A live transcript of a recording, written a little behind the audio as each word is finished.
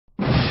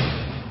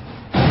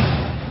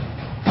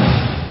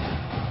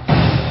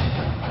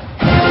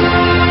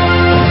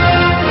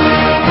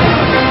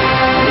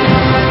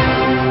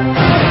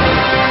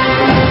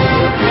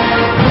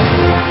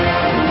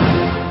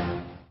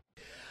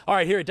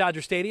right, here at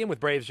Dodger Stadium with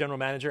Braves general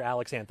manager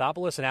Alex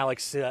Anthopoulos. And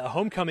Alex, a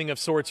homecoming of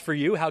sorts for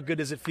you. How good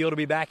does it feel to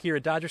be back here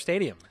at Dodger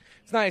Stadium?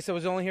 It's nice. I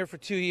was only here for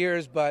 2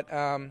 years, but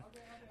I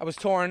was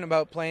torn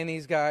about playing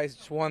these guys.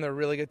 Just one, they're a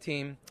really good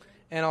team.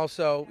 And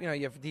also, you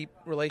have deep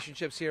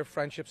relationships here,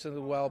 friendships as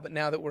well. But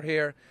now that we're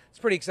here, it's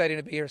pretty exciting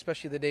to be here,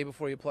 especially the day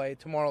before you play.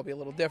 Tomorrow will be a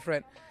little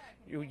different.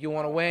 You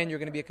want to win. You're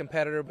going to be a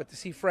competitor. But to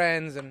see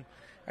friends, and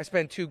I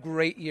spent 2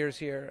 great years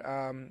here.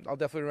 I'll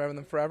definitely remember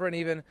them forever, and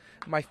even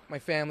my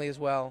family as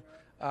well.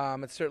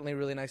 It's certainly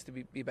really nice to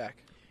be back.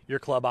 Your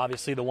club,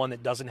 obviously, the one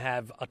that doesn't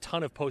have a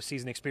ton of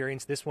postseason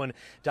experience. This one,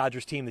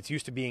 Dodgers team that's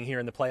used to being here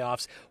in the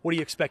playoffs. What do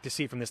you expect to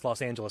see from this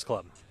Los Angeles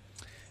club?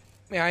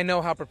 I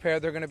know how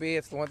prepared they're going to be.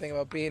 It's the one thing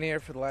about being here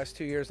for the last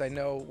 2 years. I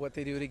know what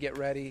they do to get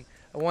ready.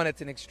 One,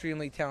 it's an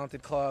extremely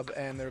talented club,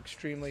 and they're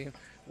extremely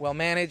well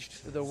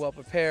managed. They're well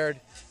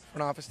prepared.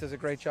 Front office does a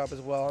great job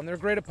as well, and they're a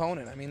great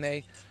opponent. I mean,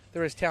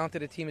 they're as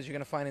talented a team as you're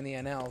going to find in the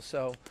NL.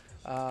 So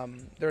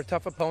they're a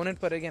tough opponent,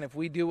 but again, if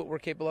we do what we're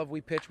capable of, we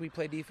pitch, we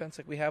play defense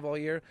like we have all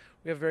year,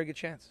 we have a very good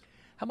chance.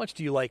 How much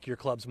do you like your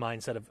club's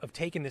mindset of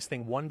taking this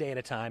thing one day at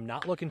a time,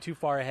 not looking too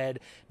far ahead,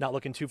 not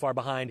looking too far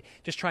behind,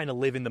 just trying to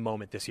live in the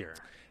moment this year?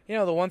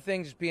 The one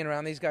thing, just being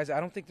around these guys, I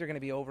don't think they're going to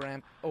be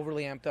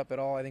overly amped up at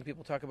all. I think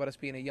people talk about us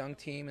being a young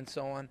team and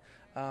so on.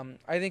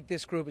 I think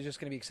this group is just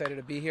going to be excited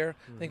to be here.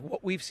 I think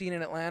what we've seen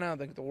in Atlanta, I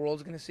think the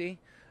world's going to see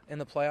in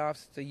the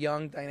playoffs. It's a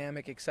young,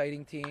 dynamic,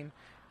 exciting team,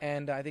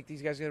 and I think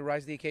these guys are going to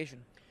rise to the occasion.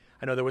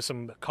 I know there was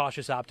some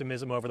cautious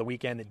optimism over the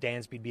weekend that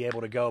Dansby'd be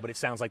able to go, but it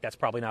sounds like that's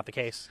probably not the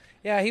case.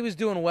 Yeah, he was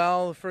doing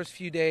well the first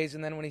few days,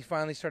 and then when he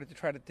finally started to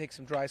try to take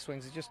some dry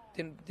swings, it just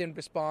didn't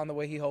respond the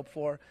way he hoped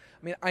for.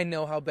 I mean, I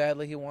know how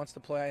badly he wants to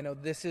play. I know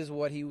this is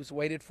what he was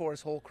waited for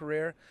his whole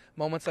career,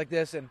 moments like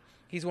this, and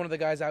he's one of the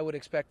guys I would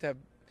expect to have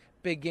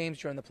big games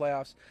during the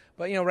playoffs.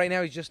 But, right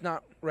now he's just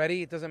not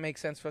ready. It doesn't make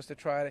sense for us to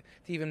try to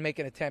even make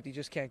an attempt. He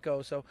just can't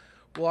go. So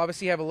we'll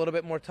obviously have a little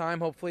bit more time.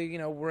 Hopefully,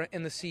 we're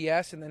in the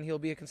CS, and then he'll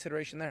be a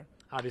consideration there.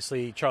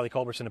 Obviously, Charlie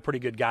Culberson, a pretty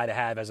good guy to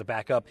have as a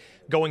backup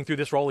going through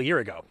this role a year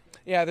ago.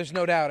 Yeah, there's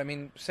no doubt. I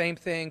mean, same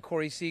thing.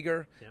 Corey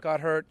Seager got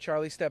hurt.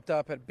 Charlie stepped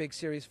up, had a big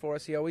series for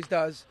us. He always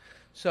does.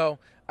 So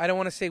I don't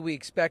want to say we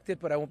expect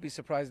it, but I won't be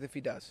surprised if he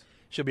does.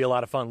 Should be a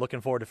lot of fun.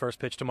 Looking forward to first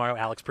pitch tomorrow.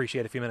 Alex,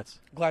 appreciate a few minutes.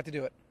 Glad to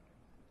do it.